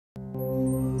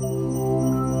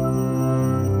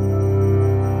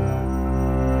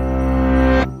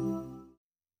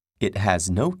It has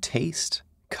no taste,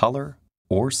 color,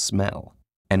 or smell,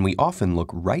 and we often look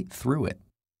right through it.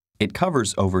 It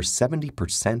covers over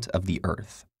 70% of the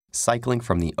Earth, cycling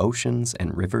from the oceans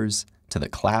and rivers to the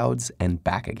clouds and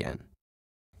back again.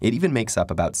 It even makes up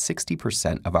about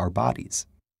 60% of our bodies.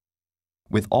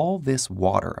 With all this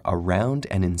water around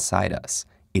and inside us,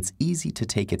 it's easy to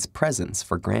take its presence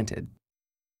for granted.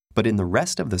 But in the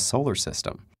rest of the solar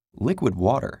system, liquid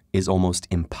water is almost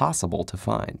impossible to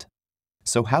find.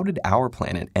 So how did our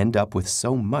planet end up with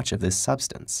so much of this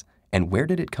substance, and where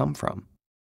did it come from?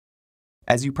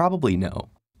 As you probably know,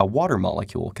 a water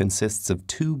molecule consists of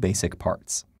two basic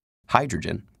parts.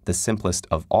 Hydrogen, the simplest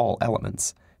of all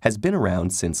elements, has been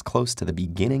around since close to the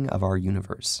beginning of our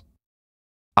universe.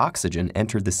 Oxygen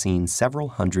entered the scene several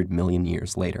 100 million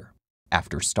years later,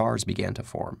 after stars began to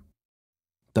form.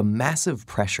 The massive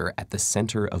pressure at the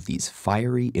center of these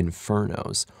fiery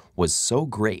infernos was so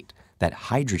great that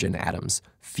hydrogen atoms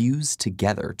fused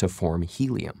together to form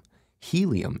helium.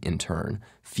 Helium, in turn,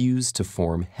 fused to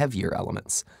form heavier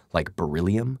elements like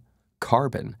beryllium,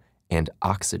 carbon, and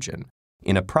oxygen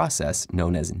in a process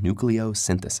known as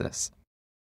nucleosynthesis.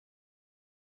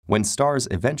 When stars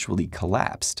eventually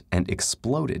collapsed and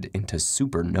exploded into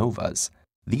supernovas,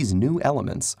 these new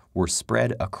elements were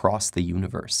spread across the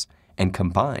universe and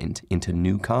combined into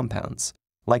new compounds,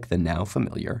 like the now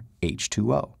familiar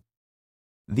H2O.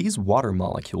 These water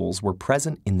molecules were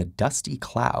present in the dusty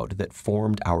cloud that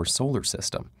formed our solar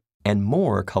system, and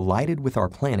more collided with our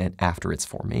planet after its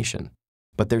formation.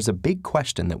 But there's a big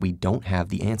question that we don't have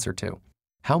the answer to.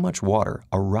 How much water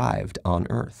arrived on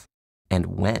Earth?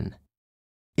 And when?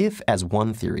 If, as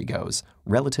one theory goes,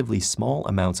 relatively small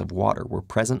amounts of water were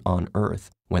present on Earth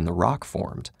when the rock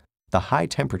formed, the high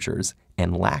temperatures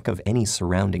and lack of any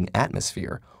surrounding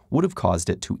atmosphere would have caused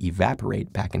it to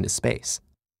evaporate back into space.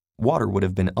 Water would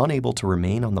have been unable to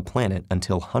remain on the planet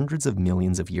until hundreds of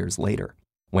millions of years later,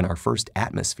 when our first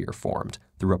atmosphere formed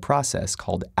through a process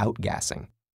called outgassing.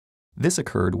 This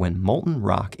occurred when molten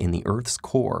rock in the Earth's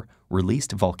core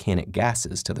released volcanic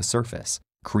gases to the surface,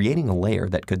 creating a layer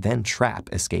that could then trap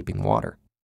escaping water.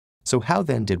 So how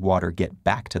then did water get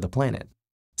back to the planet?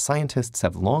 Scientists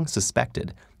have long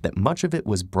suspected that much of it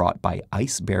was brought by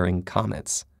ice-bearing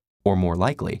comets, or more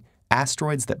likely,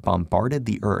 asteroids that bombarded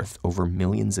the Earth over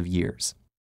millions of years.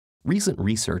 Recent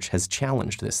research has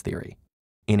challenged this theory.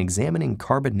 In examining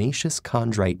carbonaceous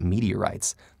chondrite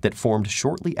meteorites that formed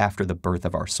shortly after the birth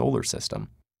of our solar system,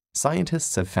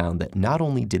 scientists have found that not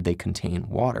only did they contain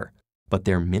water, but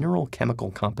their mineral chemical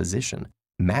composition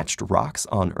matched rocks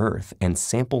on Earth and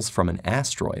samples from an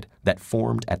asteroid that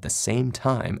formed at the same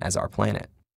time as our planet.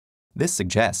 This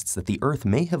suggests that the Earth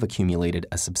may have accumulated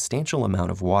a substantial amount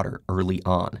of water early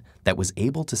on that was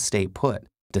able to stay put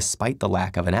despite the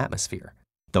lack of an atmosphere,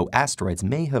 though asteroids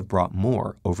may have brought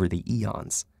more over the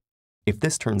eons. If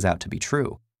this turns out to be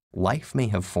true, life may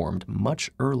have formed much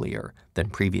earlier than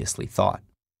previously thought.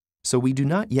 So we do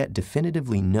not yet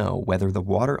definitively know whether the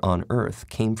water on Earth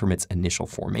came from its initial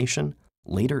formation,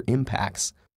 later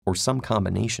impacts, or some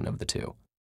combination of the two.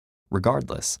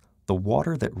 Regardless, the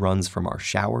water that runs from our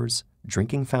showers,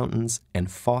 drinking fountains,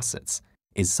 and faucets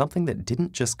is something that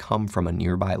didn't just come from a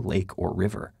nearby lake or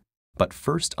river, but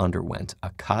first underwent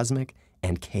a cosmic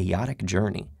and chaotic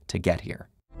journey to get here.